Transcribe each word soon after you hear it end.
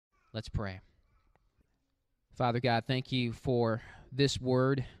Let's pray. Father God, thank you for this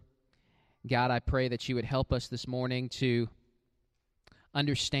word. God, I pray that you would help us this morning to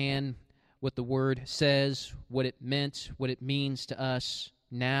understand what the word says, what it meant, what it means to us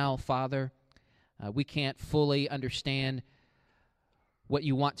now, Father. We can't fully understand what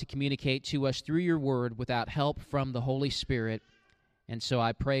you want to communicate to us through your word without help from the Holy Spirit. And so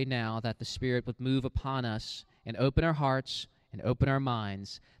I pray now that the Spirit would move upon us and open our hearts and open our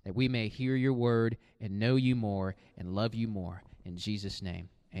minds, that we may hear your word and know you more and love you more. In Jesus' name,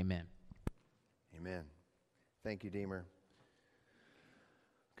 amen. Amen. Thank you, Deemer.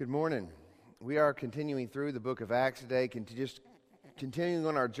 Good morning. We are continuing through the book of Acts today, just continuing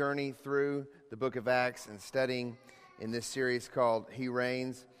on our journey through the book of Acts and studying in this series called He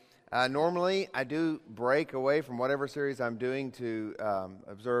Reigns. Normally, I do break away from whatever series I'm doing to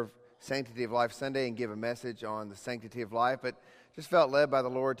observe Sanctity of Life Sunday and give a message on the sanctity of life, but just felt led by the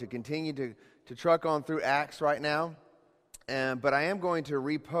Lord to continue to truck on through Acts right now. But I am going to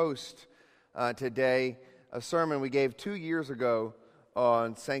repost today a sermon we gave 2 years ago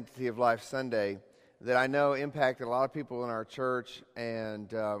on Sanctity of Life Sunday that I know impacted a lot of people in our church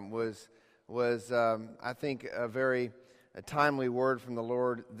and was I think a timely word from the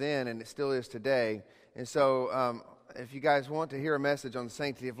Lord then, and it still is today. And so if you guys want to hear a message on the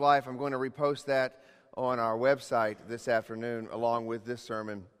sanctity of life, I'm going to repost that on our website this afternoon along with this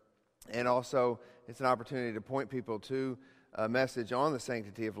sermon. And also, it's an opportunity to point people to a message on the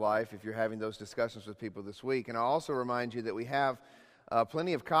sanctity of life if you're having those discussions with people this week. And I'll also remind you that we have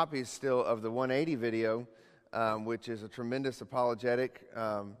plenty of copies still of the 180 video, which is a tremendous apologetic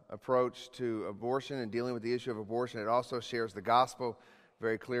approach to abortion and dealing with the issue of abortion. It also shares the gospel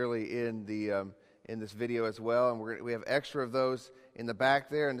very clearly in this video as well, and we have extra of those in the back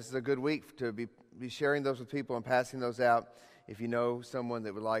there, and this is a good week to be sharing those with people and passing those out if you know someone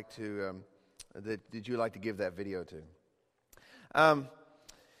that would like to that you'd like to give that video to.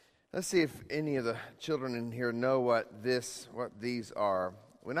 Let's see if any of the children in here know what these are.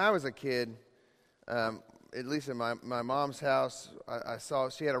 When I was a kid, at least in my mom's house, I saw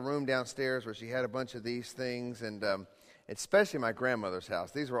she had a room downstairs where she had a bunch of these things, and especially my grandmother's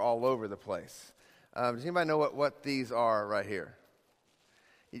house. These were all over the place. Does anybody know what these are right here?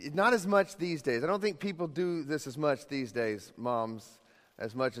 Not as much these days. I don't think people do this as much these days, moms,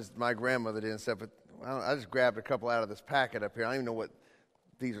 as much as my grandmother did and stuff. But I just grabbed a couple out of this packet up here. I don't even know what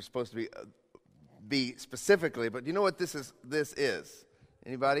these are supposed to be specifically. But do you know what this is?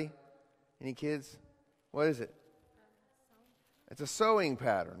 Anybody? Any kids? What is it? It's a sewing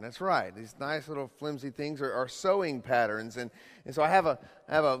pattern. That's right. These nice little flimsy things are sewing patterns, and so I have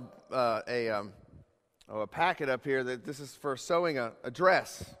a packet up here that this is for sewing a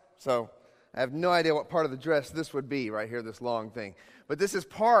dress. So I have no idea what part of the dress this would be right here, this long thing. But this is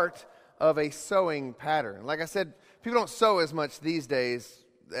part of a sewing pattern. Like I said, people don't sew as much these days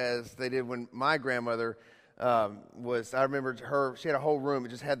as they did when my grandmother I remember she had a whole room. It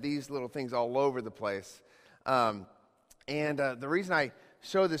just had these little things all over the place. And the reason I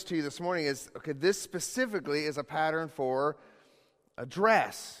show this to you this morning is, okay, this specifically is a pattern for a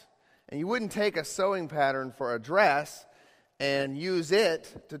dress. And you wouldn't take a sewing pattern for a dress and use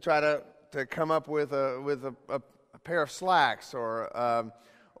it to try to come up with a pair of slacks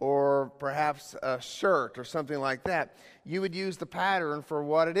or perhaps a shirt or something like that. You would use the pattern for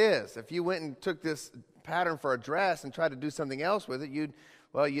what it is. If you went and took this pattern for a dress and tried to do something else with it, you'd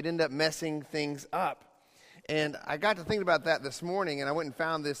end up messing things up. And I got to thinking about that this morning, and I went and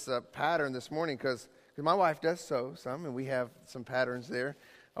found this pattern this morning because my wife does sew some, and we have some patterns there.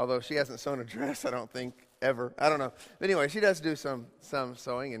 Although she hasn't sewn a dress, I don't think, ever. I don't know. But anyway, she does do some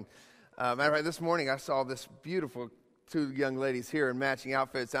sewing. And matter of fact, this morning I saw this beautiful two young ladies here in matching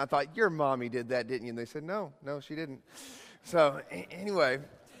outfits. And I thought, your mommy did that, didn't you? And they said, no, she didn't. So anyway,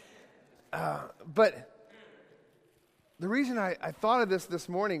 but the reason I thought of this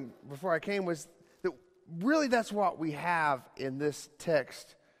morning before I came was that really that's what we have in this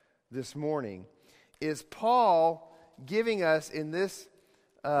text this morning, is Paul giving us in this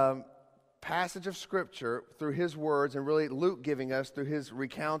passage of Scripture through his words, and really Luke giving us through his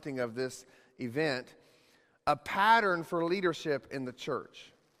recounting of this event, a pattern for leadership in the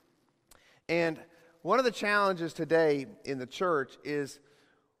church. And one of the challenges today in the church is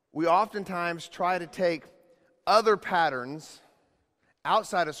we oftentimes try to take other patterns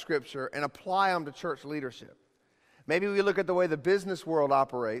outside of Scripture and apply them to church leadership. Maybe we look at the way the business world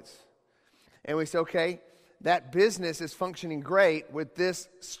operates and we say, okay, that business is functioning great with this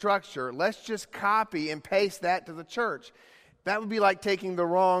structure. Let's just copy and paste that to the church. That would be like taking the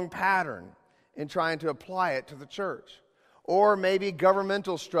wrong pattern and trying to apply it to the church. or maybe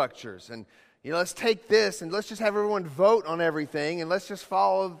governmental structures. And, let's take this and let's just have everyone vote on everything and let's just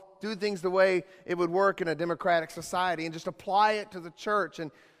do things the way it would work in a democratic society and just apply it to the church.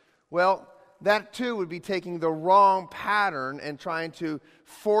 And, well, that too would be taking the wrong pattern and trying to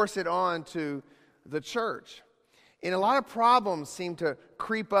force it on to the church. And a lot of problems seem to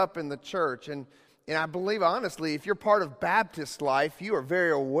creep up in the church. And I believe, honestly, if you're part of Baptist life, you are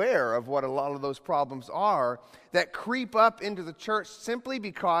very aware of what a lot of those problems are that creep up into the church simply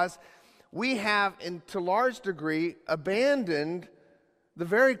because we have, to a large degree, abandoned the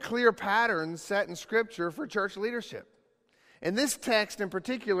very clear patterns set in Scripture for church leadership. And this text in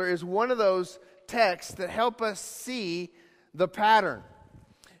particular is one of those texts that help us see the pattern.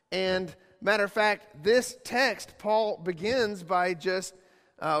 And matter of fact, this text, Luke begins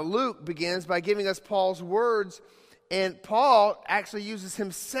by giving us Paul's words, and Paul actually uses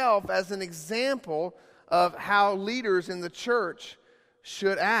himself as an example of how leaders in the church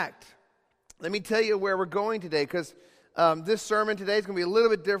should act. Let me tell you where we're going today, because this sermon today is going to be a little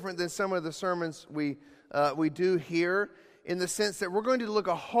bit different than some of the sermons we do here, in the sense that we're going to look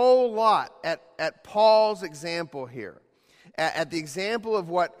a whole lot at Paul's example here, at the example of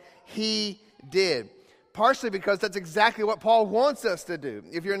what he did. Partially because that's exactly what Paul wants us to do.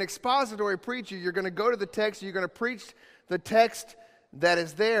 If you're an expository preacher, you're going to go to the text, you're going to preach the text that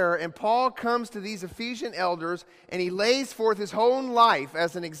is there, and Paul comes to these Ephesian elders and he lays forth his own life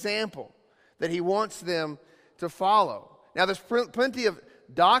as an example that he wants them to follow. Now there's plenty of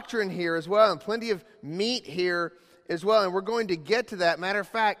doctrine here as well, and plenty of meat here as well, and we're going to get to that. Matter of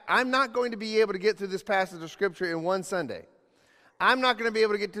fact, I'm not going to be able to get through this passage of Scripture in one Sunday. I'm not going to be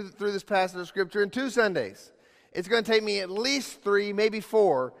able to get through this passage of Scripture in 2 Sundays. It's going to take me at least 3, maybe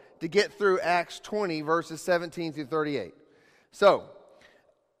 4, to get through Acts 20, verses 17 through 38. So,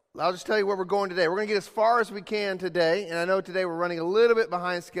 I'll just tell you where we're going today. We're going to get as far as we can today, and I know today we're running a little bit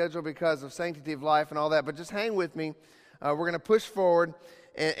behind schedule because of sanctity of life and all that, but just hang with me. We're going to push forward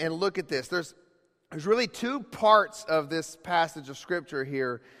and look at this. There's really 2 parts of this passage of Scripture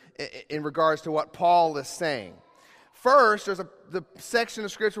here in regards to what Paul is saying. First, there's the section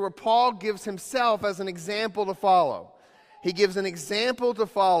of Scripture where Paul gives himself as an example to follow. He gives an example to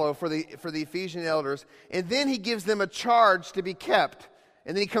follow for the Ephesian elders, and then he gives them a charge to be kept,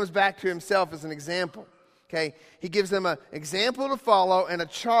 and then he comes back to himself as an example. Okay, he gives them an example to follow and a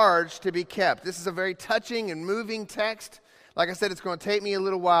charge to be kept. This is a very touching and moving text. Like I said, it's going to take me a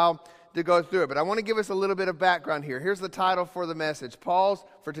little while to go through it, but I want to give us a little bit of background here. Here's the title for the message,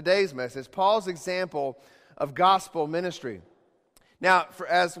 for today's message, Paul's example of gospel ministry. Now,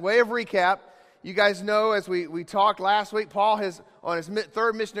 as way of recap, you guys know, as we talked last week, Paul has, on his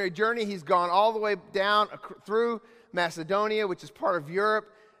third missionary journey, he's gone all the way down through Macedonia, which is part of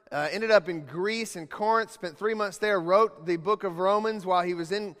Europe, ended up in Greece and Corinth, spent 3 months there, wrote the book of Romans while he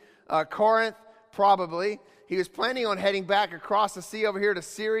was in Corinth, probably. He was planning on heading back across the sea over here to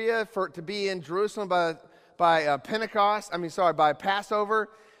Syria to be in Jerusalem by Passover.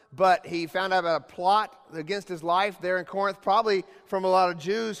 But he found out about a plot against his life there in Corinth, probably from a lot of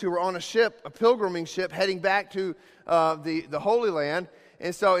Jews who were on a pilgriming ship, heading back to the Holy Land.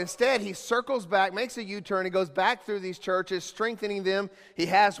 And so instead, he circles back, makes a U-turn, he goes back through these churches, strengthening them. He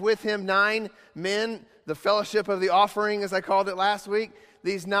has with him 9 men, the fellowship of the offering, as I called it last week.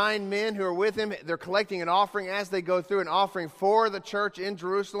 These 9 men who are with him, they're collecting an offering as they go through, an offering for the church in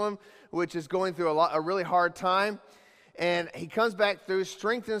Jerusalem, which is going through a really hard time. And he comes back through,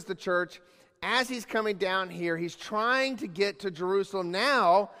 strengthens the church. As he's coming down here, he's trying to get to Jerusalem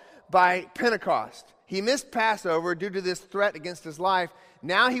now by Pentecost. He missed Passover due to this threat against his life.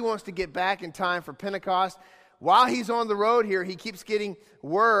 Now he wants to get back in time for Pentecost. While he's on the road here, he keeps getting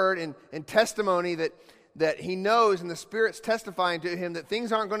word and testimony that he knows, and the Spirit's testifying to him that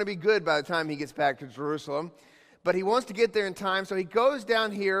things aren't going to be good by the time he gets back to Jerusalem. But he wants to get there in time, so he goes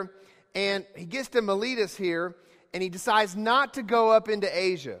down here, and he gets to Miletus here, and he decides not to go up into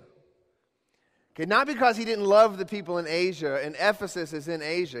Asia. Okay, not because he didn't love the people in Asia, and Ephesus is in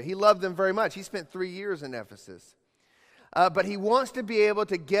Asia. He loved them very much. He spent 3 years in Ephesus. But he wants to be able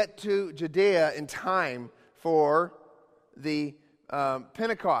to get to Judea in time for the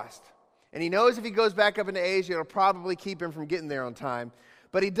Pentecost. And he knows if he goes back up into Asia, it'll probably keep him from getting there on time.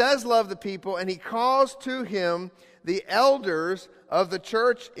 But he does love the people, and he calls to him the elders of the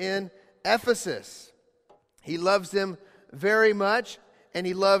church in Ephesus. He loves them very much, and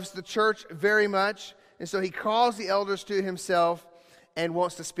he loves the church very much. And so he calls the elders to himself and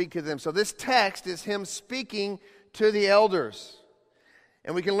wants to speak to them. So this text is him speaking to the elders.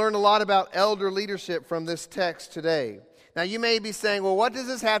 And we can learn a lot about elder leadership from this text today. Now you may be saying, well, what does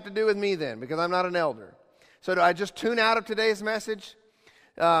this have to do with me then? Because I'm not an elder. So do I just tune out of today's message?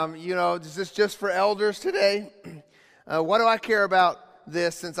 Is this just for elders today? What do I care about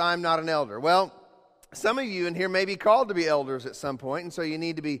this since I'm not an elder? Well, some of you in here may be called to be elders at some point, and so you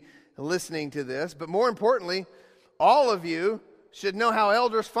need to be listening to this. But more importantly, all of you should know how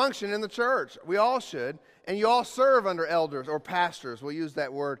elders function in the church. We all should. And you all serve under elders or pastors. We'll use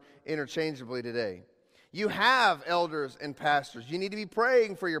that word interchangeably today. You have elders and pastors. You need to be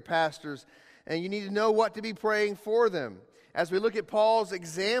praying for your pastors, and you need to know what to be praying for them. As we look at Paul's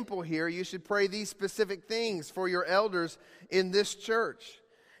example here, you should pray these specific things for your elders in this church.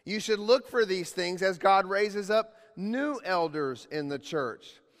 You should look for these things as God raises up new elders in the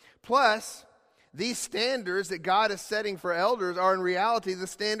church. Plus, these standards that God is setting for elders are in reality the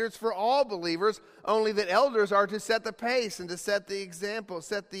standards for all believers, only that elders are to set the pace and to set the example,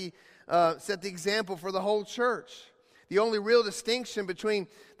 set the example for the whole church. The only real distinction between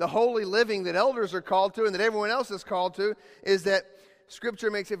the holy living that elders are called to and that everyone else is called to is that Scripture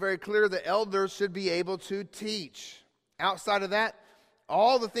makes it very clear that elders should be able to teach. Outside of that,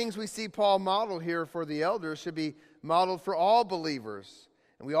 all the things we see Paul model here for the elders should be modeled for all believers.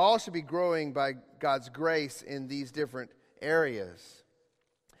 And we all should be growing by God's grace in these different areas.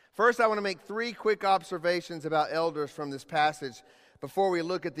 First, I want to make 3 quick observations about elders from this passage before we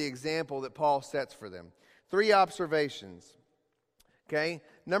look at the example that Paul sets for them. 3 observations. Okay?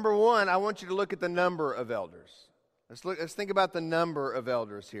 Number 1, I want you to look at the number of elders. Let's think about the number of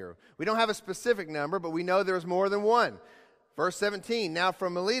elders here. We don't have a specific number, but we know there's more than one. Verse 17, now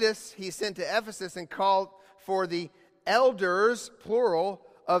from Miletus he sent to Ephesus and called for the elders, plural,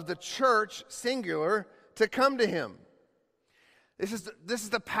 of the church, singular, to come to him. This is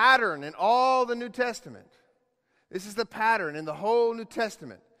the pattern in all the New Testament. This is the pattern in the whole New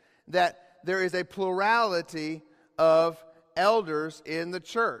Testament, that there is a plurality of elders in the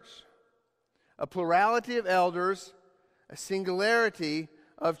church. A plurality of elders, a singularity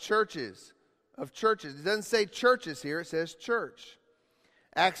of churches. It doesn't say churches here, it says church.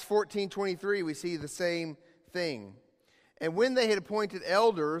 Acts 14:23, we see the same thing. And when they had appointed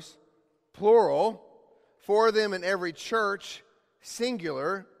elders, plural, for them in every church,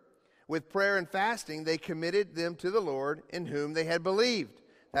 singular, with prayer and fasting, they committed them to the Lord in whom they had believed.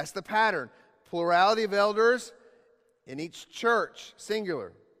 That's the pattern. Plurality of elders in each church,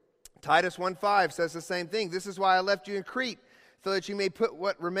 singular. Titus 1:5 says the same thing. This is why I left you in Crete, so that you may put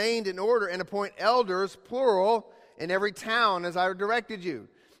what remained in order and appoint elders, plural, in every town as I directed you.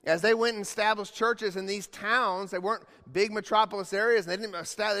 As they went and established churches in these towns, they weren't big metropolis areas. They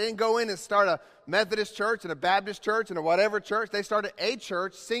didn't go in and start a Methodist church and a Baptist church and a whatever church. They started a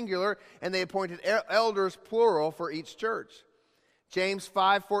church, singular, and they appointed elders, plural, for each church. James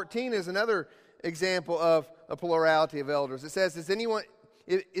 5:14 is another example of a plurality of elders. It says, Is anyone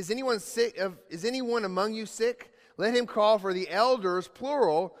sick? Is anyone among you sick? Let him call for the elders,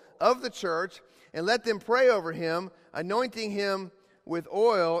 plural, of the church, and let them pray over him, anointing him with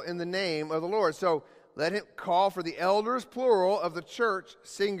oil in the name of the Lord. So let him call for the elders, plural, of the church,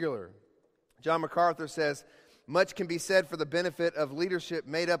 singular. John MacArthur says, much can be said for the benefit of leadership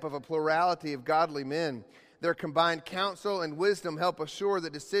made up of a plurality of godly men. Their combined counsel and wisdom help assure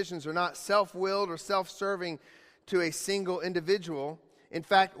that decisions are not self-willed or self-serving to a single individual. In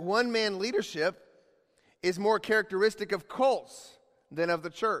fact, one-man leadership is more characteristic of cults than of the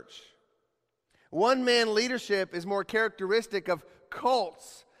church. One-man leadership is more characteristic of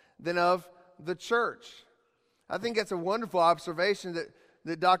cults than of the church. I think that's a wonderful observation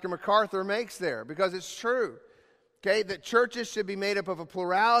that Dr. MacArthur makes there, because it's true. Okay, that churches should be made up of a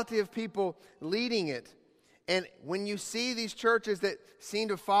plurality of people leading it. And when you see these churches that seem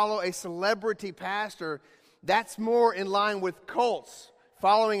to follow a celebrity pastor, that's more in line with cults,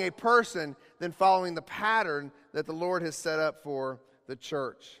 following a person than following the pattern that the Lord has set up for the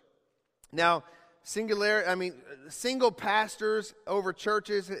church. Now, single pastors over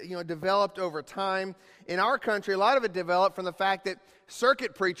churches, developed over time. In our country, a lot of it developed from the fact that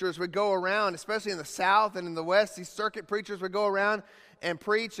circuit preachers would go around, especially in the South and in the West. These circuit preachers would go around and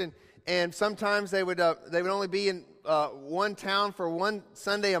preach, and sometimes they would only be in one town for one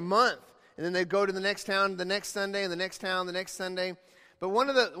Sunday a month, and then they'd go to the next town the next Sunday, and the next town the next Sunday. But one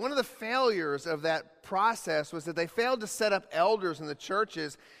of the failures of that process was that they failed to set up elders in the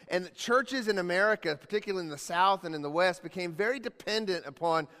churches, and the churches in America, particularly in the South and in the West, became very dependent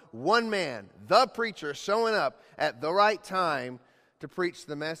upon one man, the preacher, showing up at the right time to preach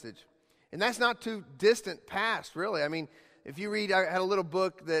the message. And that's not too distant past, really. I mean, if you read, I had a little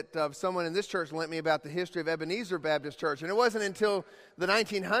book that someone in this church lent me about the history of Ebenezer Baptist Church, and it wasn't until the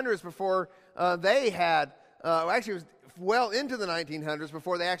 1900s before they had, actually it was well into the 1900s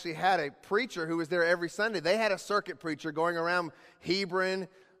before they actually had a preacher who was there every Sunday. They had a circuit preacher going around Hebron,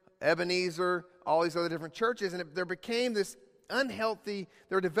 Ebenezer, all these other different churches, and there became this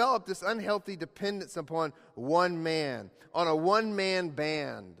developed this unhealthy dependence upon one man, on a one-man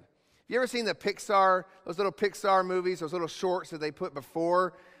band. Have you ever seen those little Pixar movies, those little shorts that they put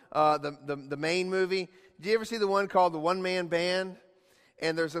before the main movie? Did you ever see the one called The One-Man Band?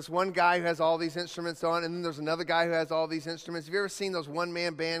 And there's this one guy who has all these instruments on, and then there's another guy who has all these instruments. Have you ever seen those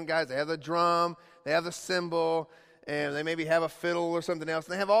one-man band guys? They have the drum, they have the cymbal, and they maybe have a fiddle or something else.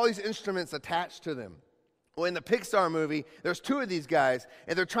 And they have all these instruments attached to them. Well, in the Pixar movie, there's two of these guys,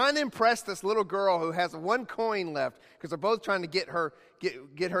 and they're trying to impress this little girl who has one coin left, because they're both trying to get her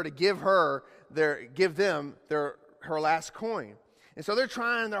to give them her last coin. And so they're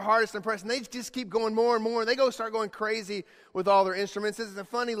trying their hardest to impress, and they just keep going more and more, and they start going crazy with all their instruments. This is a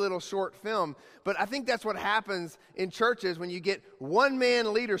funny little short film, but I think that's what happens in churches when you get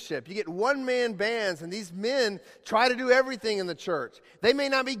one-man leadership. You get one-man bands, and these men try to do everything in the church. They may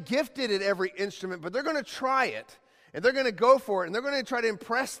not be gifted at every instrument, but they're going to try it, and they're going to go for it, and they're going to try to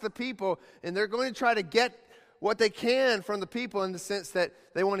impress the people, and they're going to try to get what they can from the people in the sense that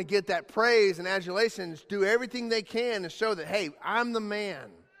they want to get that praise and adulation, do everything they can to show that, hey, I'm the man.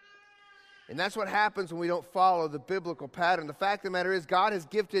 And that's what happens when we don't follow the biblical pattern. The fact of the matter is God has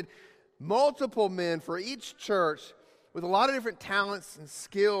gifted multiple men for each church with a lot of different talents and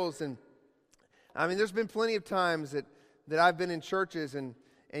skills. And I mean, there's been plenty of times that I've been in churches and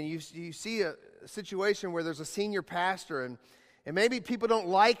you see a situation where there's a senior pastor and maybe people don't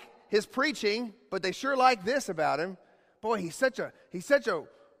like his preaching, but they sure like this about him. Boy, he's such a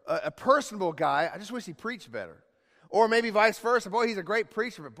personable guy. I just wish he preached better. Or maybe vice versa. Boy, he's a great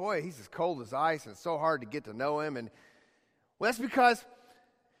preacher, but boy, he's as cold as ice, and it's so hard to get to know him. And well, that's because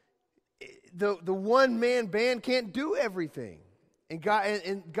the one-man band can't do everything. And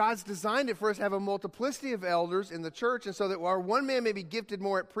God's designed it for us to have a multiplicity of elders in the church, and so that while one man may be gifted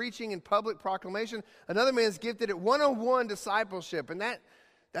more at preaching and public proclamation, another man is gifted at one-on-one discipleship, and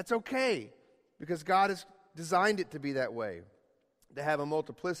that's okay, because God has designed it to be that way, to have a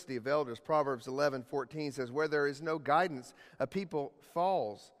multiplicity of elders. Proverbs 11:14 says, where there is no guidance, a people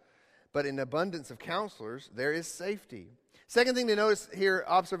falls, but in abundance of counselors, there is safety. Second thing to notice here,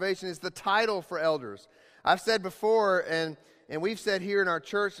 observation, is the title for elders. I've said before, and we've said here in our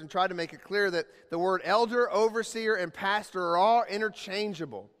church and tried to make it clear that the word elder, overseer, and pastor are all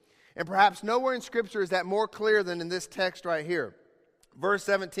interchangeable. And perhaps nowhere in Scripture is that more clear than in this text right here. Verse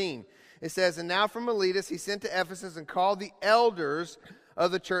 17, it says, and now from Miletus he sent to Ephesus and called the elders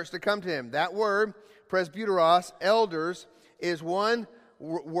of the church to come to him. That word, presbyteros, elders, is one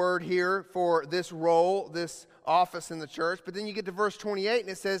word here for this role, this office in the church. But then you get to verse 28 and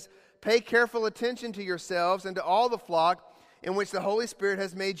it says, pay careful attention to yourselves and to all the flock in which the Holy Spirit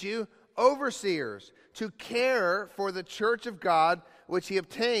has made you overseers, to care for the church of God which he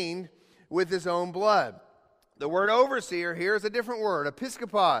obtained with his own blood. The word overseer here is a different word,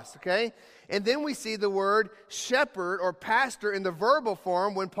 episkopos, okay? And then we see the word shepherd or pastor in the verbal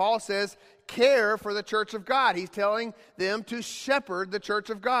form when Paul says care for the church of God. He's telling them to shepherd the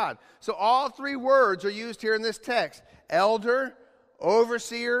church of God. So all three words are used here in this text: elder,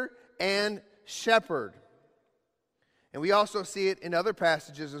 overseer, and shepherd. And we also see it in other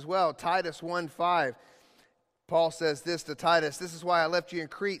passages as well. Titus 1:5. Paul says this to Titus, this is why I left you in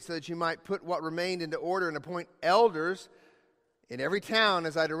Crete, so that you might put what remained into order and appoint elders in every town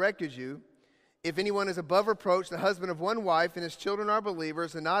as I directed you. If anyone is above reproach, the husband of one wife, and his children are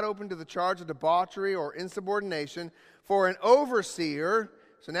believers, and not open to the charge of debauchery or insubordination, for an overseer,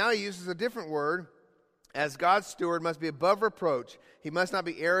 so now he uses a different word, as God's steward must be above reproach. He must not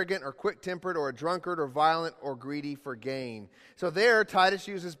be arrogant or quick-tempered or a drunkard or violent or greedy for gain. So there, Titus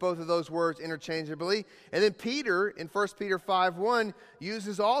uses both of those words interchangeably. And then Peter, in 1 Peter 5:1,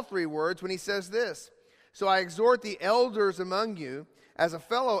 uses all three words when he says this. So I exhort the elders among you, as a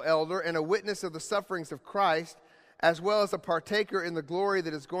fellow elder and a witness of the sufferings of Christ, as well as a partaker in the glory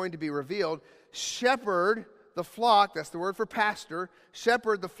that is going to be revealed, shepherd the flock, that's the word for pastor,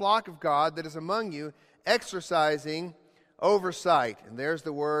 shepherd the flock of God that is among you, exercising oversight. And there's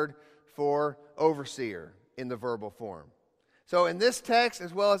the word for overseer in the verbal form. So in this text,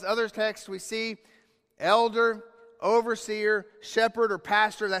 as well as other texts, we see elder, overseer, shepherd, or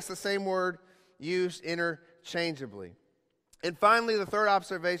pastor. That's the same word used interchangeably. And finally, the third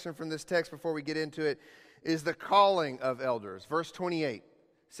observation from this text before we get into it is the calling of elders. Verse 28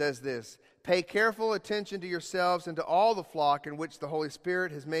 says this: pay careful attention to yourselves and to all the flock in which the Holy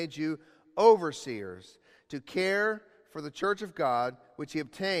Spirit has made you overseers, to care for the church of God, which he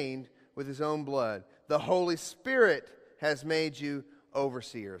obtained with his own blood. The Holy Spirit has made you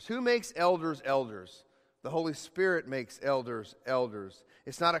overseers. Who makes elders elders? The Holy Spirit makes elders elders.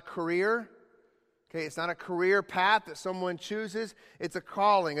 It's not a career. Okay, it's not a career path that someone chooses. It's a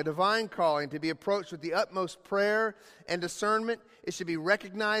calling, a divine calling to be approached with the utmost prayer and discernment. It should be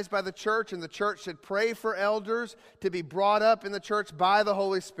recognized by the church, and the church should pray for elders to be brought up in the church by the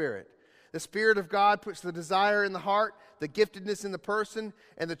Holy Spirit. The Spirit of God puts the desire in the heart, the giftedness in the person,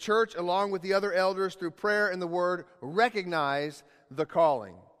 and the church, along with the other elders, through prayer and the word, recognize the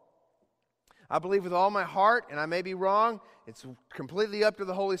calling. I believe with all my heart, and I may be wrong, it's completely up to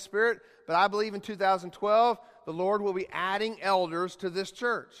the Holy Spirit, but I believe in 2012, the Lord will be adding elders to this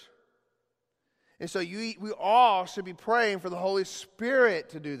church. And so we all should be praying for the Holy Spirit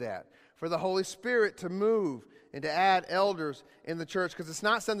to do that, for the Holy Spirit to move and to add elders in the church, because it's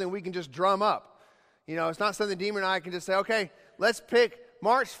not something we can just drum up. You know, it's not something Deemer and I can just say, okay, let's pick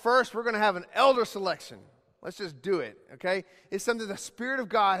March 1st, we're going to have an elder selection. Let's just do it, okay? It's something the Spirit of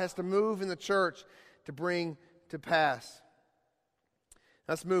God has to move in the church to bring to pass.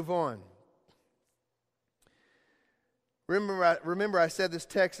 Let's move on. Remember, I said this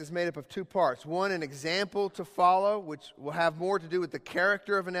text is made up of two parts. One, an example to follow, which will have more to do with the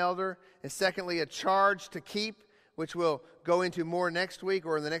character of an elder. And secondly, a charge to keep, which we'll go into more next week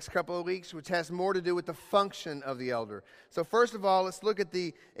or in the next couple of weeks, which has more to do with the function of the elder. So first of all, let's look at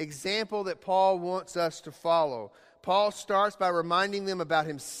the example that Paul wants us to follow. Paul starts by reminding them about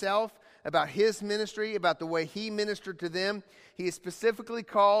himself, about his ministry, about the way he ministered to them. He specifically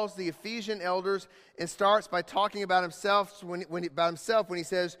calls the Ephesian elders and starts by talking about himself when he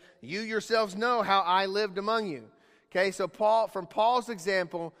says, "You yourselves know how I lived among you." Okay, so from Paul's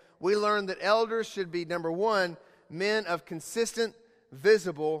example, we learn that elders should be, number one, men of consistent,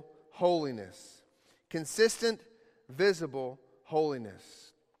 visible holiness. Consistent, visible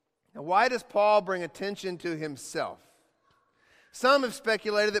holiness. Now, why does Paul bring attention to himself? Some have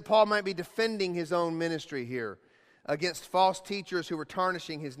speculated that Paul might be defending his own ministry here against false teachers who were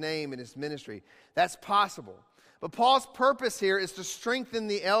tarnishing his name and his ministry. That's possible. But Paul's purpose here is to strengthen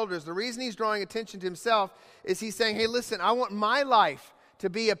the elders. The reason he's drawing attention to himself is he's saying, hey, listen, I want my life to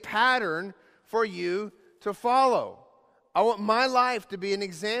be a pattern for you to follow. I want my life to be an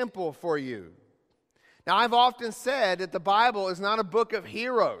example for you. Now, I've often said that the Bible is not a book of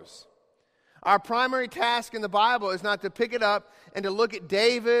heroes. Our primary task in the Bible is not to pick it up and to look at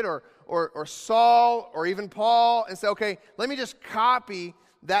David or Saul or even Paul and say, okay, let me just copy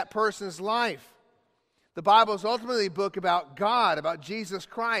that person's life. The Bible is ultimately a book about God, about Jesus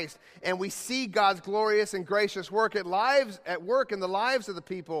Christ, and we see God's glorious and gracious work at work in the lives of the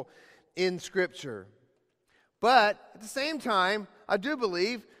people in Scripture. But at the same time, I do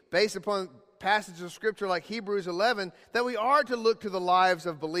believe, based upon passages of Scripture like Hebrews 11, that we are to look to the lives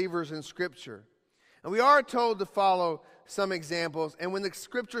of believers in Scripture. And we are told to follow some examples. And when the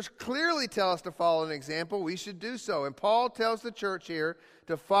Scriptures clearly tell us to follow an example, we should do so. And Paul tells the church here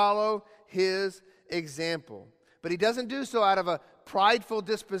to follow his example. But he doesn't do so out of a prideful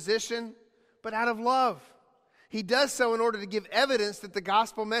disposition, but out of love. He does so in order to give evidence that the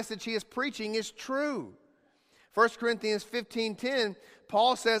gospel message he is preaching is true. 1 Corinthians 15:10,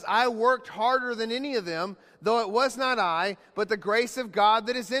 Paul says, I worked harder than any of them, though it was not I, but the grace of God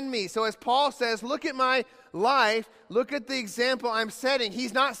that is in me. So as Paul says, look at my life, look at the example I'm setting.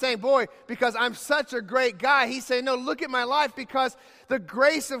 He's not saying, boy, because I'm such a great guy. He's saying, no, look at my life because the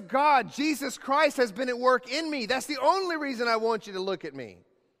grace of God, Jesus Christ, has been at work in me. That's the only reason I want you to look at me.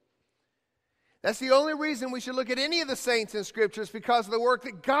 That's the only reason we should look at any of the saints in Scripture is because of the work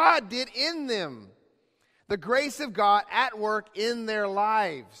that God did in them. The grace of God at work in their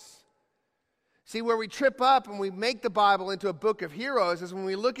lives. See, where we trip up and we make the Bible into a book of heroes is when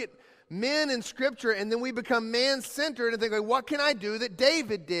we look at men in Scripture and then we become man-centered and think, like, what can I do that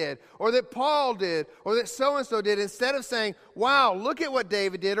David did or that Paul did or that so-and-so did? Instead of saying, wow, look at what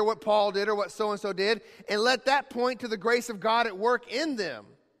David did or what Paul did or what so-and-so did, and let that point to the grace of God at work in them.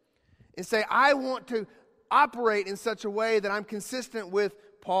 And say, I want to operate in such a way that I'm consistent with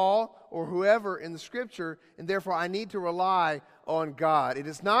Paul or whoever in the Scripture, and therefore I need to rely on God. It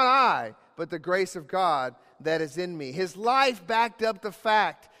is not I, but the grace of God that is in me. His life backed up the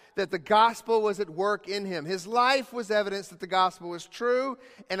fact that the gospel was at work in him. His life was evidence that the gospel was true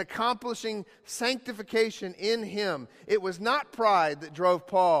and accomplishing sanctification in him. It was not pride that drove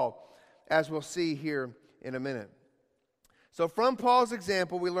Paul, as we'll see here in a minute. So from Paul's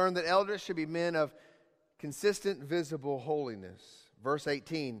example, we learn that elders should be men of consistent, visible holiness. Verse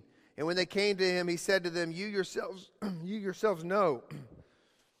 18, and when they came to him, he said to them, you yourselves know.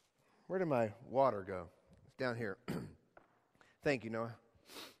 Where did my water go? It's down here. Thank you, Noah.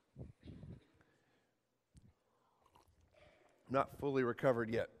 not fully recovered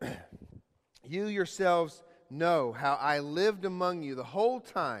yet. You yourselves know how I lived among you the whole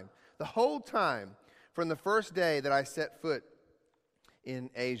time, from the first day that I set foot in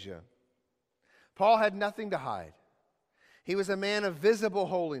Asia. Paul had nothing to hide. He was a man of visible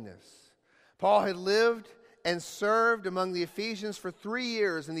holiness. Paul had lived and served among the Ephesians for 3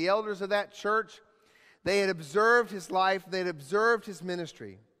 years, and the elders of that church, they had observed his life, they had observed his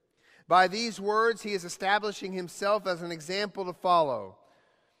ministry. By these words, he is establishing himself as an example to follow.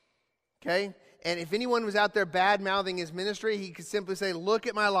 Okay? And if anyone was out there bad-mouthing his ministry, he could simply say, look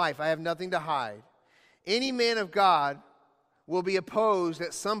at my life, I have nothing to hide. Any man of God will be opposed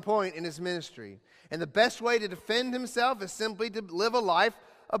at some point in his ministry. And the best way to defend himself is simply to live a life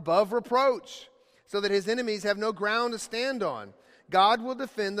above reproach, so that his enemies have no ground to stand on. God will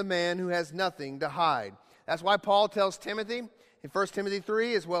defend the man who has nothing to hide. That's why Paul tells Timothy in 1 Timothy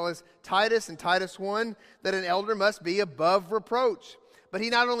 3, as well as Titus and Titus 1, that an elder must be above reproach. But he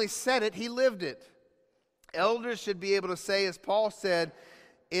not only said it, he lived it. Elders should be able to say, as Paul said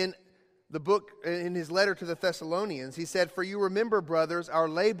in the book, in his letter to the Thessalonians, he said, "For you remember, brothers, our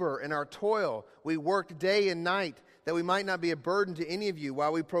labor and our toil. We worked day and night, that we might not be a burden to any of you,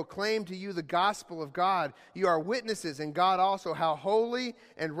 while we proclaim to you the gospel of God. You are witnesses, and God also, how holy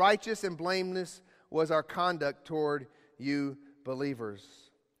and righteous and blameless was our conduct toward you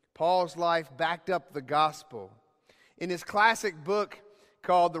believers." Paul's life backed up the gospel. In his classic book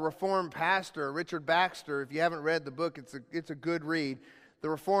called The Reformed Pastor, Richard Baxter, if you haven't read the book, it's a good read. The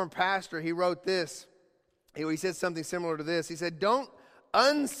Reformed Pastor, he wrote this. He said something similar to this. He said, "Don't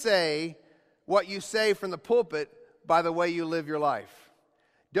unsay what you say from the pulpit by the way you live your life."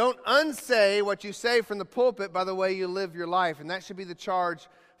 Don't unsay what you say from the pulpit by the way you live your life. And that should be the charge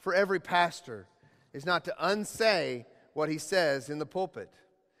for every pastor, is not to unsay what he says in the pulpit.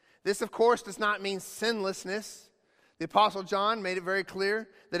 This, of course, does not mean sinlessness. The Apostle John made it very clear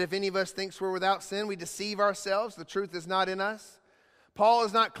that if any of us thinks we're without sin, we deceive ourselves. The truth is not in us. Paul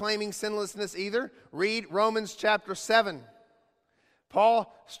is not claiming sinlessness either. Read Romans chapter 7.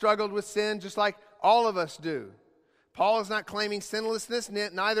 Paul struggled with sin just like all of us do. Paul is not claiming sinlessness,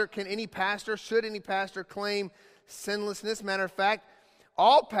 neither can any pastor, should any pastor claim sinlessness. Matter of fact,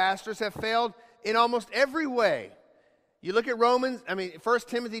 all pastors have failed in almost every way. You look at 1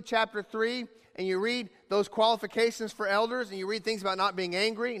 Timothy chapter 3, and you read those qualifications for elders, and you read things about not being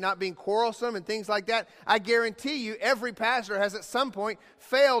angry, not being quarrelsome, and things like that. I guarantee you every pastor has at some point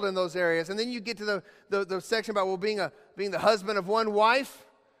failed in those areas. And then you get to the section about, being the husband of one wife.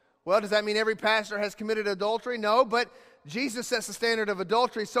 Well, does that mean every pastor has committed adultery? No, but Jesus sets the standard of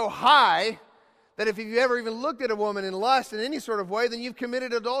adultery so high that if you've ever even looked at a woman in lust in any sort of way, then you've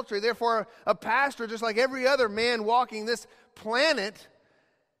committed adultery. Therefore, a pastor, just like every other man walking this planet,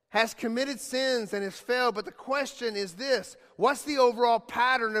 has committed sins and has failed. But the question is this: what's the overall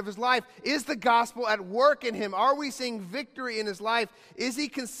pattern of his life? Is the gospel at work in him? Are we seeing victory in his life? Is he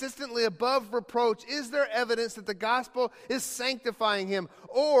consistently above reproach? Is there evidence that the gospel is sanctifying him?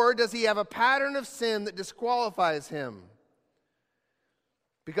 Or does he have a pattern of sin that disqualifies him?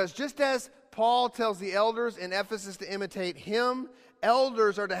 Because just as Paul tells the elders in Ephesus to imitate him,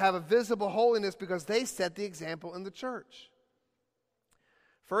 elders are to have a visible holiness because they set the example in the church.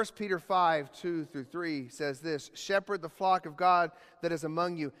 1 Peter 5, 2 through 3 says this: "Shepherd the flock of God that is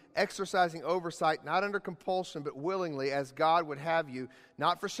among you, exercising oversight, not under compulsion, but willingly, as God would have you,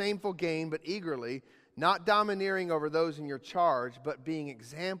 not for shameful gain, but eagerly, not domineering over those in your charge, but being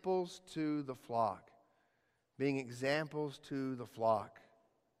examples to the flock." Being examples to the flock.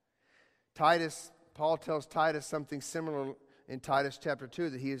 Paul tells Titus something similar in Titus chapter 2,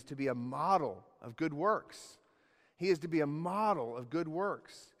 that he is to be a model of good works. He is to be a model of good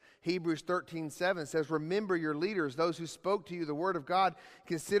works. Hebrews 13:7 says, "Remember your leaders, those who spoke to you the word of God.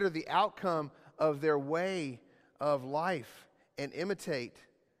 Consider the outcome of their way of life and imitate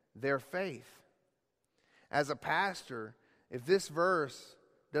their faith." As a pastor, if this verse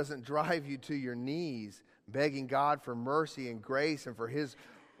doesn't drive you to your knees, begging God for mercy and grace and for His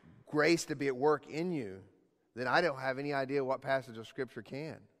grace to be at work in you, then I don't have any idea what passage of Scripture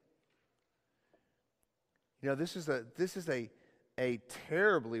can. You know, this is a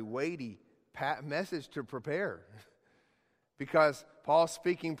terribly weighty message to prepare, because Paul's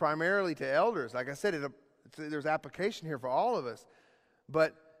speaking primarily to elders. Like I said, there's application here for all of us.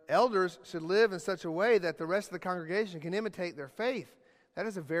 But elders should live in such a way that the rest of the congregation can imitate their faith. That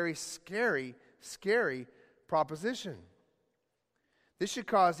is a very scary, scary proposition. This should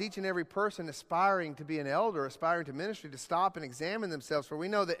cause each and every person aspiring to be an elder, aspiring to ministry, to stop and examine themselves. For we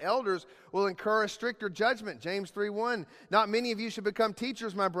know that elders will incur a stricter judgment. James 3:1, "Not many of you should become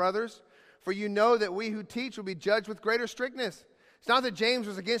teachers, my brothers, For you know that we who teach will be judged with greater strictness. It's not that James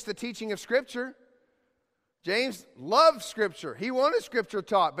was against the teaching of Scripture. James loved Scripture. He wanted Scripture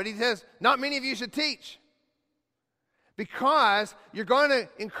taught, but he says, not many of you should teach. Because you're going to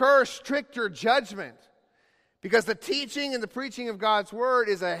incur stricter judgment. Because the teaching and the preaching of God's Word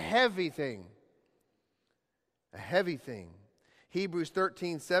is a heavy thing. A heavy thing. Hebrews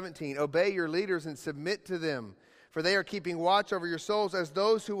 13:17, obey your leaders and submit to them, for they are keeping watch over your souls as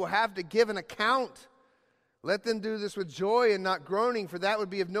those who will have to give an account. Let them do this with joy and not groaning, for that would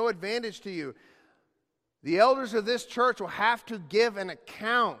be of no advantage to you. The elders of this church will have to give an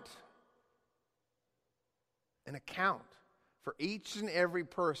account. An account for each and every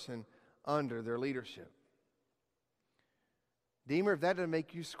person under their leadership. Deemer, if that doesn't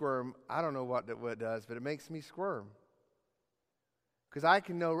make you squirm, I don't know what it does, but it makes me squirm. Because I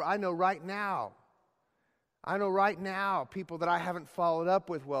know right now people that I haven't followed up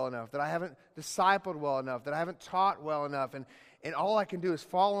with well enough, that I haven't discipled well enough, that I haven't taught well enough. And all I can do is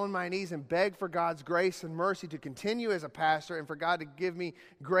fall on my knees and beg for God's grace and mercy to continue as a pastor and for God to give me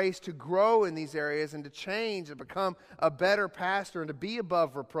grace to grow in these areas and to change and become a better pastor and to be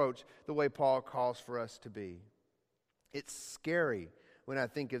above reproach the way Paul calls for us to be. It's scary when I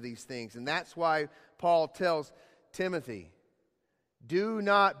think of these things. And that's why Paul tells Timothy, do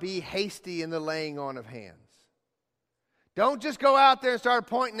not be hasty in the laying on of hands. Don't just go out there and start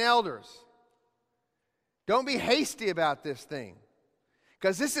appointing elders. Don't be hasty about this thing.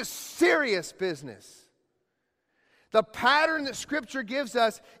 Because this is serious business. The pattern that Scripture gives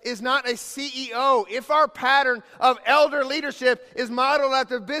us is not a CEO. If our pattern of elder leadership is modeled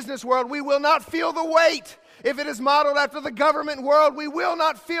after the business world, we will not feel the weight. If it is modeled after the government world, we will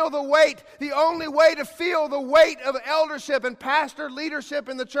not feel the weight. The only way to feel the weight of eldership and pastor leadership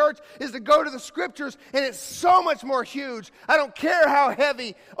in the church is to go to the Scriptures, and it's so much more huge. I don't care how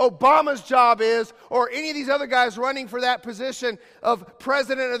heavy Obama's job is or any of these other guys running for that position of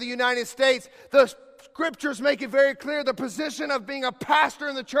President of the United States. The Scriptures make it very clear the position of being a pastor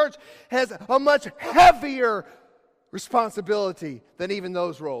in the church has a much heavier responsibility than even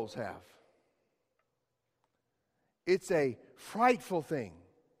those roles have. It's a frightful thing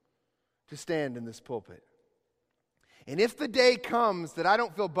to stand in this pulpit. And if the day comes that I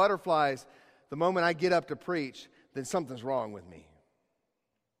don't feel butterflies the moment I get up to preach, then something's wrong with me.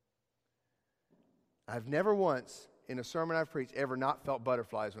 I've never once in a sermon I've preached ever not felt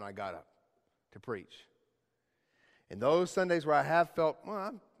butterflies when I got up to preach. And those Sundays where I have felt, well,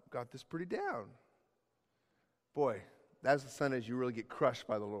 I've got this pretty down. Boy, that's the Sundays you really get crushed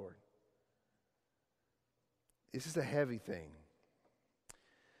by the Lord. This is a heavy thing.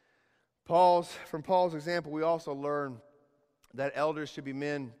 From Paul's example, we also learn that elders should be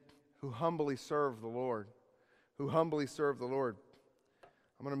men who humbly serve the Lord. Who humbly serve the Lord.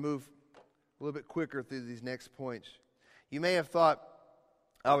 I'm going to move a little bit quicker through these next points. You may have thought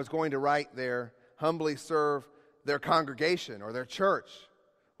I was going to write there, humbly serve their congregation or their church.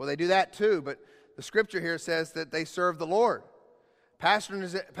 Well, they do that too, but the Scripture here says that they serve the Lord.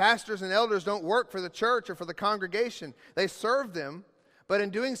 Pastors and elders don't work for the church or for the congregation. They serve them, but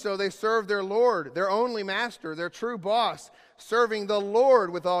in doing so, they serve their Lord, their only master, their true boss. Serving the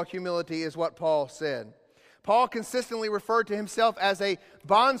Lord with all humility is what Paul said. Paul consistently referred to himself as a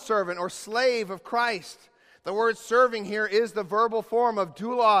bondservant or slave of Christ. The word serving here is the verbal form of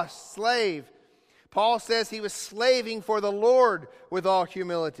doulos, slave. Paul says he was slaving for the Lord with all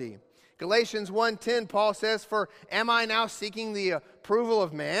humility. Galatians 1:10, Paul says, for am I now seeking the approval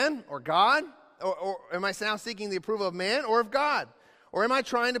of man or God? Or am I now seeking the approval of man or of God? Or am I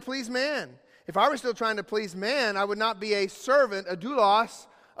trying to please man? If I were still trying to please man, I would not be a servant, a doulos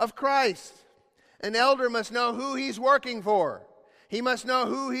of Christ. An elder must know who he's working for. He must know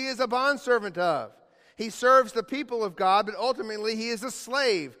who he is a bondservant of. He serves the people of God, but ultimately he is a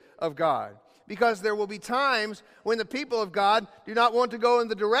slave of God. Because there will be times when the people of God do not want to go in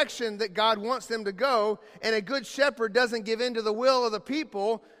the direction that God wants them to go, and a good shepherd doesn't give in to the will of the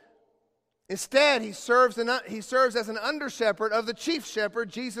people. Instead, he serves as an under-shepherd of the chief shepherd,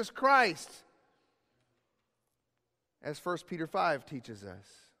 Jesus Christ. As 1 Peter 5 teaches us.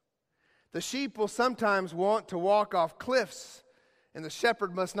 The sheep will sometimes want to walk off cliffs, and the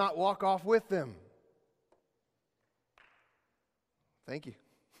shepherd must not walk off with them. Thank you.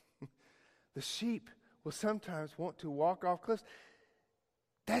 The sheep will sometimes want to walk off cliffs.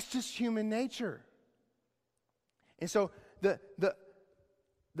 That's just human nature. And so the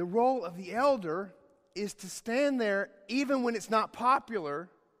role of the elder is to stand there even when it's not popular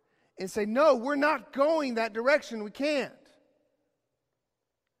and say, no, we're not going that direction. We can't.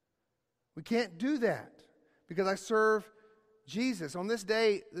 We can't do that because I serve Jesus. On this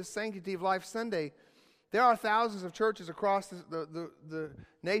day, this Sanctity of Life Sunday, there are thousands of churches across the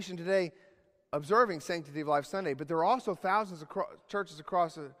nation today observing Sanctity of Life Sunday, but there are also thousands of churches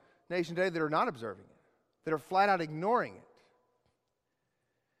across the nation today that are not observing it, that are flat out ignoring it.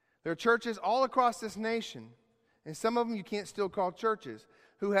 There are churches all across this nation, and some of them you can't still call churches,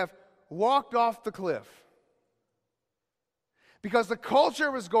 who have walked off the cliff because the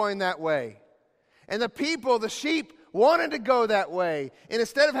culture was going that way, and the people, the sheep, wanted to go that way. And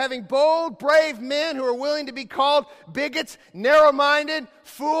instead of having bold, brave men who are willing to be called bigots, narrow-minded,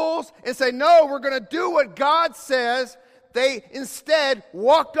 fools, and say, no, we're going to do what God says, they instead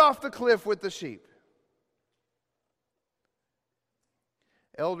walked off the cliff with the sheep.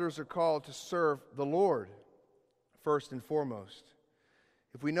 Elders are called to serve the Lord first and foremost.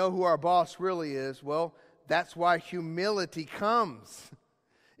 If we know who our boss really is, well, that's why humility comes.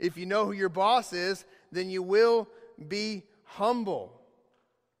 If you know who your boss is, then you will be humble.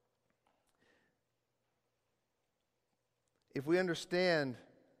 If we understand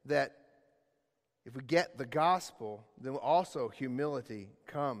that if we get the gospel, then also humility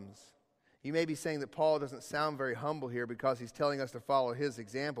comes. You may be saying that Paul doesn't sound very humble here because he's telling us to follow his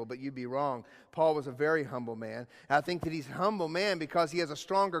example, but you'd be wrong. Paul was a very humble man. I think that he's a humble man because he has a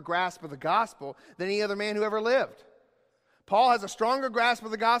stronger grasp of the gospel than any other man who ever lived. Paul has a stronger grasp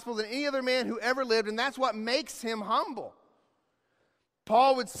of the gospel than any other man who ever lived, and that's what makes him humble.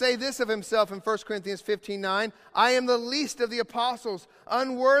 Paul would say this of himself in 1 Corinthians 15:9, I am the least of the apostles,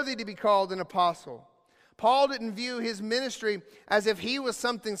 unworthy to be called an apostle. Paul didn't view his ministry as if he was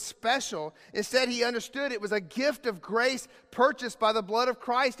something special. Instead, he understood it was a gift of grace purchased by the blood of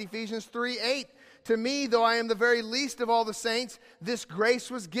Christ, Ephesians 3:8. To me, though I am the very least of all the saints, this grace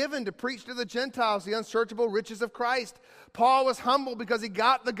was given to preach to the Gentiles the unsearchable riches of Christ. Paul was humble because he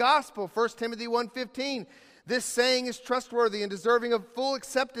got the gospel, 1 Timothy 1:15. This saying is trustworthy and deserving of full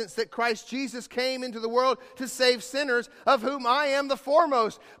acceptance that Christ Jesus came into the world to save sinners, of whom I am the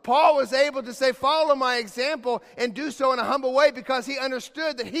foremost. Paul was able to say, follow my example, and do so in a humble way because he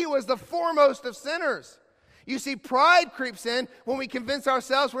understood that he was the foremost of sinners. You see, pride creeps in when we convince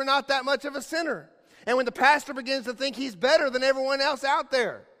ourselves we're not that much of a sinner. And when the pastor begins to think he's better than everyone else out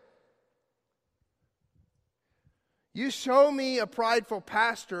there. You show me a prideful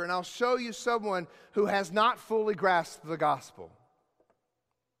pastor, and I'll show you someone who has not fully grasped the gospel.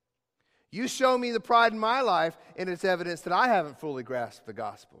 You show me the pride in my life, and it's evidence that I haven't fully grasped the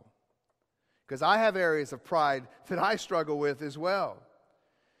gospel. Because I have areas of pride that I struggle with as well.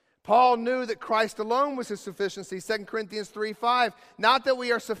 Paul knew that Christ alone was his sufficiency, 2 Corinthians 3:5. Not that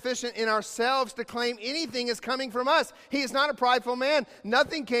we are sufficient in ourselves to claim anything is coming from us. He is not a prideful man.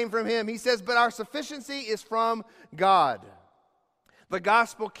 Nothing came from him. He says, but our sufficiency is from God. The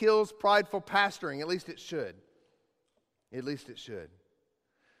gospel kills prideful pastoring. At least it should. At least it should.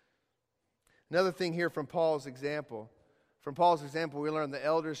 Another thing here from Paul's example. From Paul's example, we learn the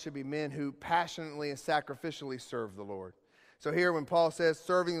elders should be men who passionately and sacrificially serve the Lord. So here when Paul says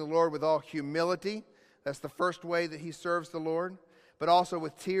serving the Lord with all humility, that's the first way that he serves the Lord, but also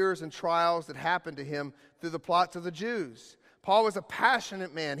with tears and trials that happened to him through the plots of the Jews. Paul was a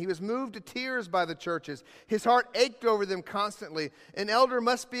passionate man. He was moved to tears by the churches. His heart ached over them constantly. An elder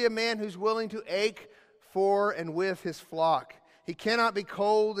must be a man who's willing to ache for and with his flock. He cannot be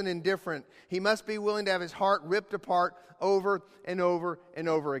cold and indifferent. He must be willing to have his heart ripped apart over and over and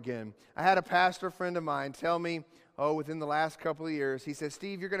over again. I had a pastor friend of mine tell me, within the last couple of years, he said,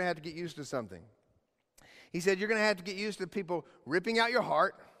 Steve, you're going to have to get used to something. He said, you're going to have to get used to people ripping out your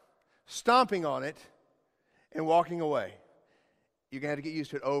heart, stomping on it, and walking away. You're going to have to get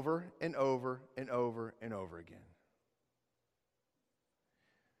used to it over and over and over and over again.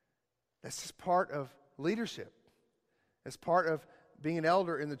 That's just part of leadership. That's part of being an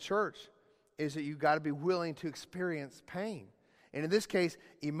elder in the church, is that you've got to be willing to experience pain. And in this case,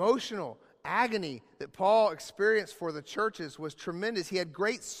 emotional agony that Paul experienced for the churches was tremendous. He had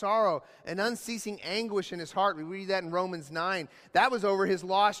great sorrow and unceasing anguish in his heart. We read that in Romans 9. That was over his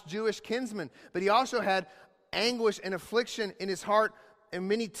lost Jewish kinsmen. But he also had anguish and affliction in his heart and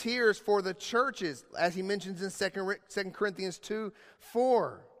many tears for the churches, as he mentions in 2 Corinthians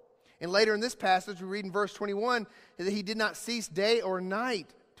 2:4. And later in this passage, we read in verse 21 that he did not cease day or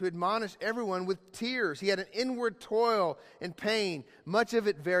night to admonish everyone with tears. He had an inward toil and pain, much of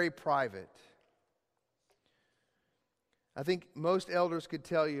it very private. I think most elders could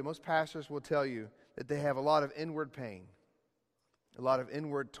tell you, most pastors will tell you, that they have a lot of inward pain, a lot of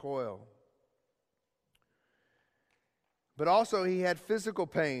inward toil. But also he had physical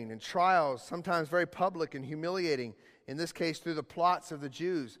pain and trials, sometimes very public and humiliating. in this case through the plots of the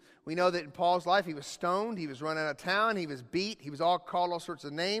Jews. We know that in Paul's life he was stoned, he was run out of town, he was beat, he was called all sorts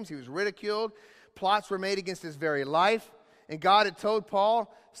of names, he was ridiculed. Plots were made against his very life. And God had told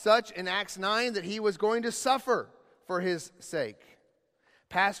Paul such in Acts 9 that he was going to suffer for his sake.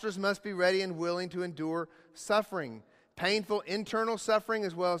 Pastors must be ready and willing to endure suffering, painful internal suffering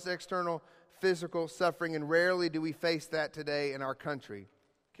as well as external physical suffering, and rarely do we face that today in our country.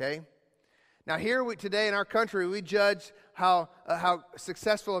 Okay? Now today in our country, we judge how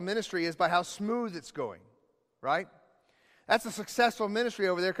successful a ministry is by how smooth it's going, right? That's a successful ministry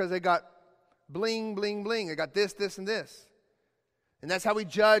over there because they got bling, bling, bling. They got this, this, and this. And that's how we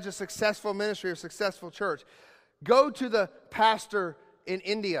judge a successful ministry or successful church. Go to the pastor in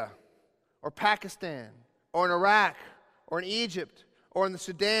India or Pakistan or in Iraq or in Egypt or in the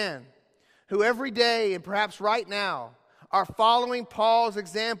Sudan, who every day and perhaps right now are following Paul's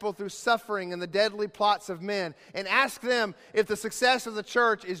example through suffering and the deadly plots of men, and ask them if the success of the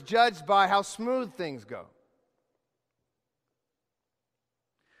church is judged by how smooth things go.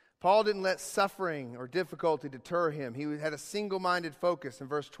 Paul didn't let suffering or difficulty deter him. He had a single-minded focus. In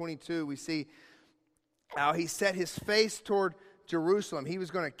verse 22, we see how he set his face toward Jerusalem. He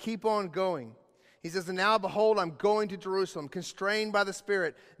was going to keep on going. He says, "And now, behold, I'm going to Jerusalem, constrained by the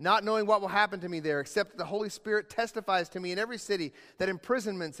Spirit, not knowing what will happen to me there, except that the Holy Spirit testifies to me in every city that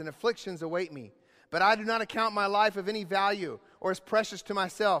imprisonments and afflictions await me. But I do not account my life of any value or as precious to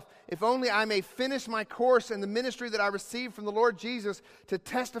myself, if only I may finish my course in the ministry that I received from the Lord Jesus to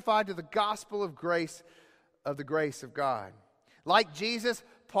testify to the gospel of grace, of the grace of God." Like Jesus,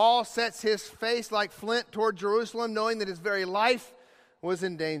 Paul sets his face like flint toward Jerusalem, knowing that his very life was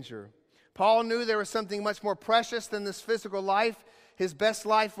in danger. Paul knew there was something much more precious than this physical life. His best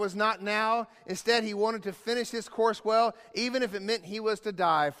life was not now. Instead, he wanted to finish his course well, even if it meant he was to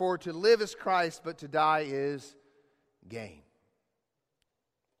die. For to live is Christ, but to die is gain.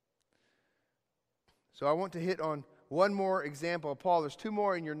 So I want to hit on one more example of Paul. There's two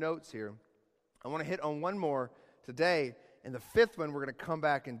more in your notes here. I want to hit on one more today, and the fifth one we're going to come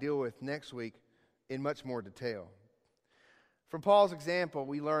back and deal with next week in much more detail. From Paul's example,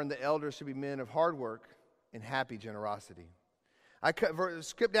 we learn that elders should be men of hard work and happy generosity. I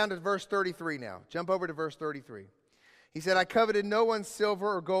skip down to verse 33 now. Jump over to verse 33. He said, "I coveted no one's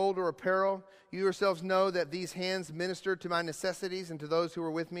silver or gold or apparel. You yourselves know that these hands ministered to my necessities and to those who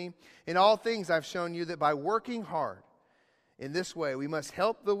were with me. In all things I've shown you that by working hard in this way we must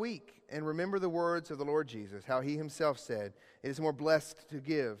help the weak and remember the words of the Lord Jesus, how he himself said, 'It is more blessed to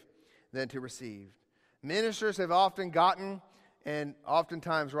give than to receive.'" Ministers have often gotten, and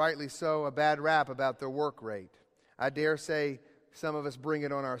oftentimes rightly so, a bad rap about their work rate. I dare say some of us bring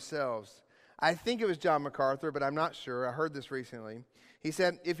it on ourselves. I think it was John MacArthur, but I'm not sure. I heard this recently. He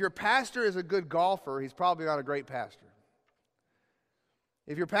said, if your pastor is a good golfer, he's probably not a great pastor.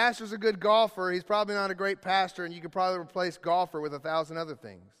 If your pastor's a good golfer, he's probably not a great pastor, and you could probably replace golfer with 1,000 other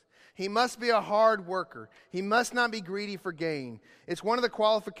things. He must be a hard worker. He must not be greedy for gain. It's one of the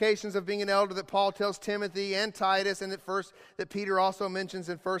qualifications of being an elder that Paul tells Timothy and Titus, and that Peter also mentions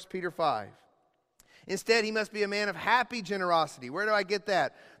in 1 Peter 5. Instead, he must be a man of happy generosity. Where do I get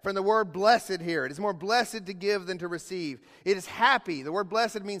that? From the word blessed here. It is more blessed to give than to receive. It is happy. The word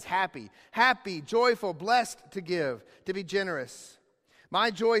blessed means happy. Happy, joyful, blessed to give, to be generous.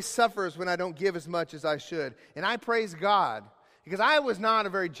 My joy suffers when I don't give as much as I should. And I praise God, because I was not a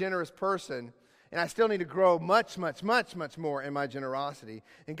very generous person, and I still need to grow much, much, much, much more in my generosity.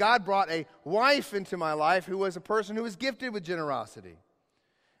 And God brought a wife into my life who was a person who was gifted with generosity.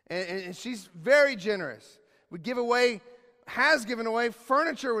 And she's very generous. Has given away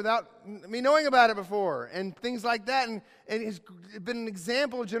furniture without me knowing about it before, and things like that. And it's been an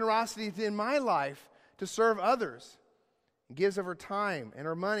example of generosity in my life to serve others. It gives of her time and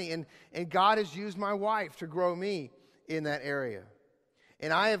her money. And God has used my wife to grow me in that area.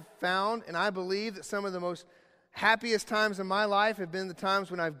 And I have found, and I believe, that some of the most happiest times in my life have been the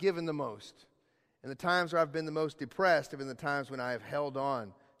times when I've given the most. And the times where I've been the most depressed have been the times when I have held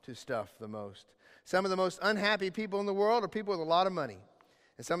on to stuff the most. Some of the most unhappy people in the world are people with a lot of money.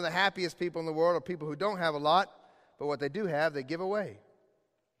 And some of the happiest people in the world are people who don't have a lot, but what they do have, they give away.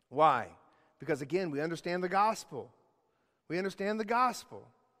 Why? Because, again, we understand the gospel. We understand the gospel.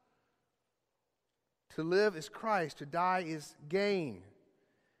 To live is Christ, to die is gain.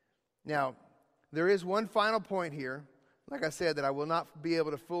 Now, there is one final point here, like I said, that I will not be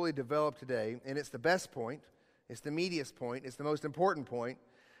able to fully develop today, and it's the best point, it's the meatiest point, it's the most important point.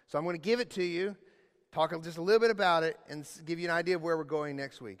 So I'm going to give it to you, talk just a little bit about it, and give you an idea of where we're going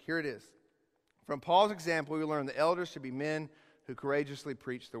next week. Here it is. From Paul's example, we learn the elders should be men who courageously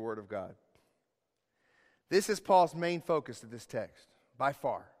preach the word of God. This is Paul's main focus of this text, by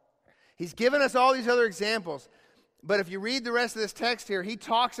far. He's given us all these other examples, but if you read the rest of this text here, he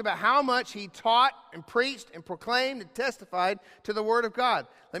talks about how much he taught and preached and proclaimed and testified to the Word of God.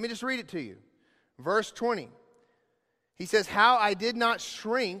 Let me just read it to you. Verse 20. He says, how I did not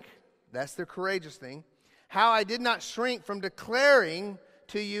shrink, that's the courageous thing, how I did not shrink from declaring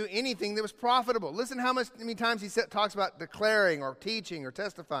to you anything that was profitable. Listen how many times he talks about declaring or teaching or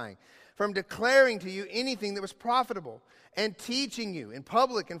testifying. From declaring to you anything that was profitable, and teaching you in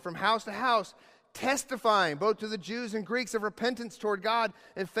public and from house to house, testifying both to the Jews and Greeks of repentance toward God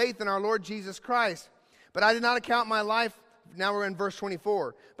and faith in our Lord Jesus Christ. But I did not account my life, now we're in verse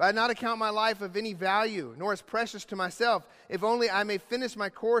 24, but I did not account my life of any value, nor as precious to myself, if only I may finish my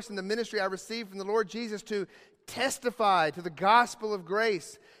course in the ministry I received from the Lord Jesus to testify to the gospel of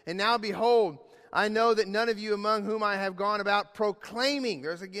grace. And now behold, I know that none of you among whom I have gone about proclaiming,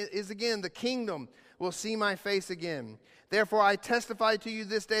 there is again the kingdom, will see my face again. Therefore I testify to you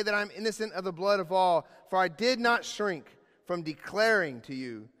this day that I am innocent of the blood of all, for I did not shrink from declaring to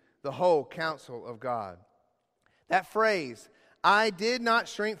you the whole counsel of God. That phrase, I did not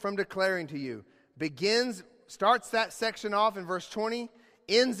shrink from declaring to you, starts that section off in verse 20,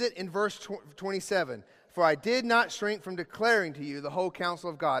 ends it in verse 27. For I did not shrink from declaring to you the whole counsel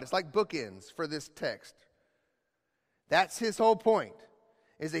of God. It's like bookends for this text. That's his whole point,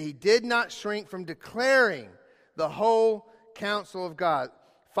 is that he did not shrink from declaring the whole counsel of God.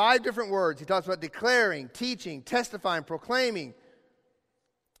 5 different words. He talks about declaring, teaching, testifying, proclaiming.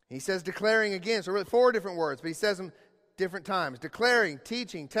 He says declaring again, so really 4 different words, but he says them different times. Declaring,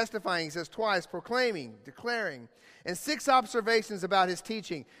 teaching, testifying, he says twice, proclaiming, declaring. And 6 observations about his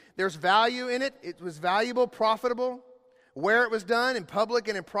teaching. There's value in it. It was valuable, profitable. Where it was done, in public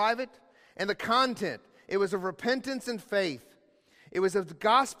and in private. And the content. It was of repentance and faith. It was of the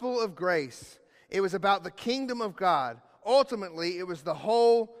gospel of grace. It was about the kingdom of God. Ultimately, it was the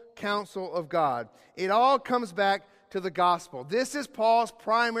whole counsel of God. It all comes back to the gospel. This is Paul's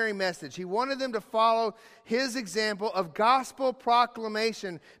primary message. He wanted them to follow his example of gospel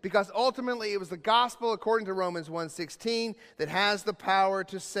proclamation because ultimately it was the gospel, according to Romans 1:16, that has the power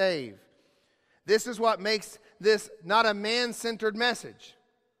to save. This is what makes this not a man-centered message.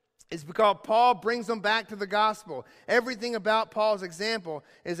 It's because Paul brings them back to the gospel. Everything about Paul's example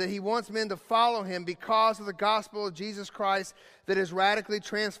is that he wants men to follow him because of the gospel of Jesus Christ that has radically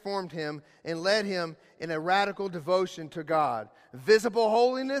transformed him and led him in a radical devotion to God. Visible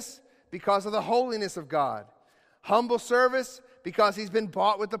holiness because of the holiness of God. Humble service because he's been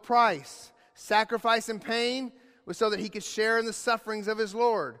bought with a price. Sacrifice and pain was so that he could share in the sufferings of his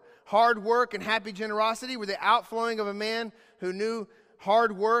Lord. Hard work and happy generosity were the outflowing of a man who knew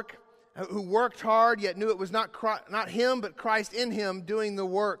hard work, who worked hard, yet knew it was not him, but Christ in him doing the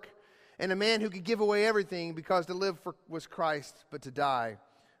work. And a man who could give away everything because to live was Christ, but to die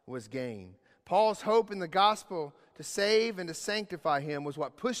was gain. Paul's hope in the gospel to save and to sanctify him was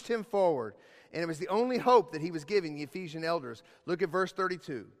what pushed him forward. And it was the only hope that he was giving the Ephesian elders. Look at verse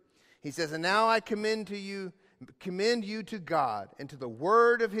 32. He says, and now I commend you to God and to the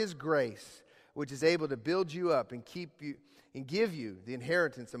word of his grace, which is able to build you up and keep you and give you the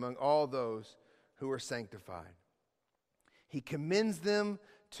inheritance among all those who are sanctified. He commends them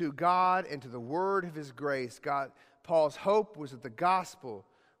to God and to the word of his grace. Paul's hope was that the gospel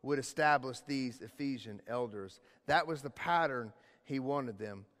would establish these Ephesian elders. That was the pattern he wanted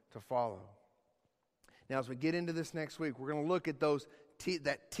them to follow. Now, as we get into this next week, we're going to look at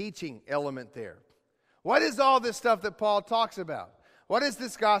that teaching element there. What is all this stuff that Paul talks about? What is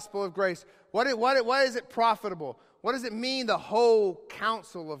this gospel of grace? Why is it profitable? What does it mean, the whole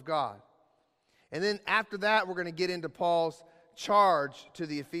counsel of God? And then after that, we're going to get into Paul's charge to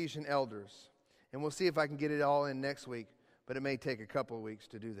the Ephesian elders. And we'll see if I can get it all in next week, but it may take a couple of weeks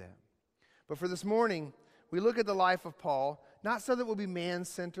to do that. But for this morning, we look at the life of Paul, not so that we'll be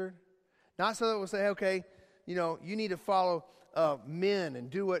man-centered, not so that we'll say, okay, you need to follow men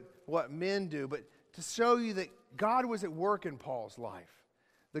and do what men do, but to show you that God was at work in Paul's life.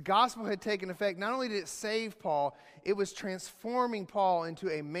 The gospel had taken effect. Not only did it save Paul, it was transforming Paul into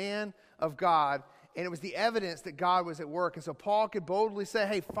a man of God, and it was the evidence that God was at work. And so Paul could boldly say,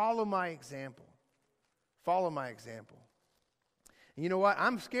 hey, follow my example. Follow my example. And you know what?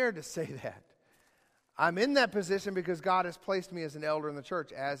 I'm scared to say that. I'm in that position because God has placed me as an elder in the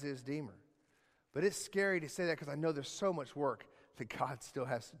church, as is Deemer. But it's scary to say that because I know there's so much work that God still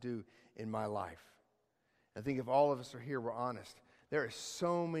has to do in my life. I think if all of us are here, we're honest. There are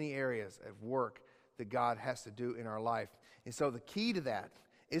so many areas of work that God has to do in our life. And so the key to that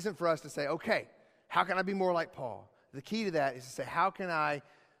isn't for us to say, okay, how can I be more like Paul? The key to that is to say, how can I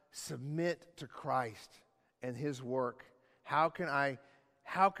submit to Christ and His work? How can I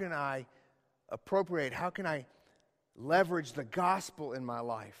appropriate, how can I leverage the gospel in my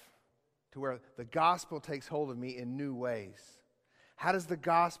life to where the gospel takes hold of me in new ways? How does the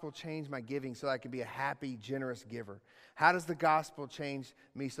gospel change my giving so I can be a happy, generous giver? How does the gospel change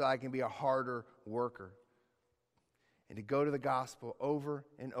me so I can be a harder worker? And to go to the gospel over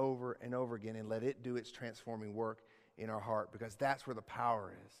and over and over again and let it do its transforming work in our heart, because that's where the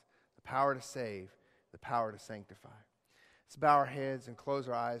power is. The power to save, the power to sanctify. Let's bow our heads and close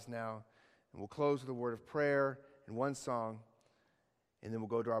our eyes now, and we'll close with a word of prayer and one song, and then we'll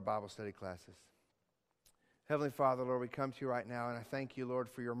go to our Bible study classes. Heavenly Father, Lord, we come to you right now, and I thank you, Lord,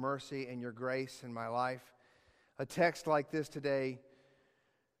 for your mercy and your grace in my life. A text like this today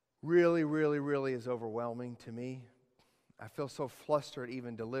really, really, really is overwhelming to me. I feel so flustered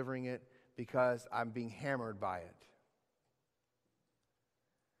even delivering it because I'm being hammered by it.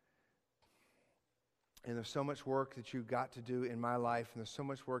 And there's so much work that you've got to do in my life, and there's so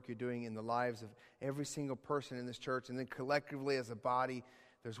much work you're doing in the lives of every single person in this church, and then collectively as a body,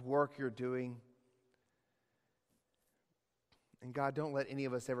 there's work you're doing. And God, don't let any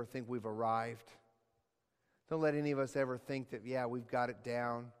of us ever think we've arrived. Don't let any of us ever think that, yeah, we've got it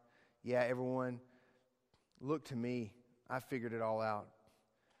down. Yeah, everyone, look to me. I figured it all out.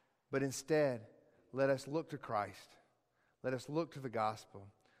 But instead, let us look to Christ. Let us look to the gospel.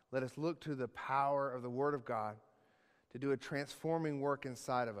 Let us look to the power of the Word of God to do a transforming work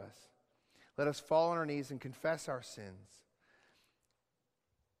inside of us. Let us fall on our knees and confess our sins.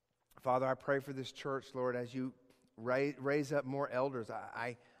 Father, I pray for this church, Lord, as you raise up more elders.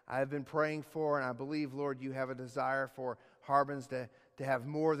 I have been praying for, and I believe, Lord, you have a desire for Harbins to have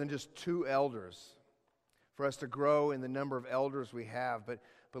more than just 2 elders, for us to grow in the number of elders we have. But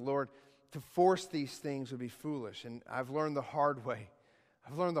Lord, to force these things would be foolish, and I've learned the hard way.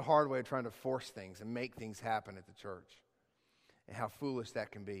 I've learned the hard way of trying to force things and make things happen at the church, and how foolish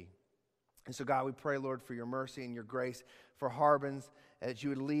that can be. And so, God, we pray, Lord, for your mercy and your grace for Harbins, that you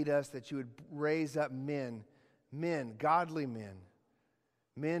would lead us, that you would raise up men, godly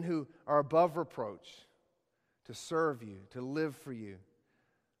men who are above reproach, to serve you, to live for you,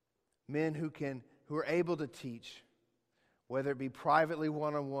 men who are able to teach, whether it be privately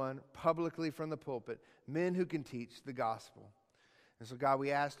one-on-one, publicly from the pulpit, men who can teach the gospel. And so, God,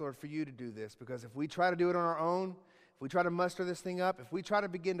 we ask, Lord, for you to do this, because if we try to do it on our own, if we try to muster this thing up, if we try to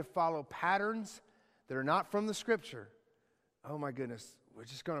begin to follow patterns that are not from the Scripture, oh my goodness, we're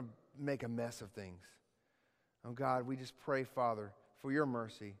just going to make a mess of things. Oh God, we just pray, Father, for your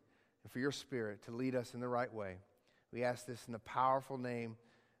mercy and for your Spirit to lead us in the right way. We ask this in the powerful name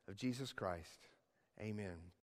of Jesus Christ. Amen.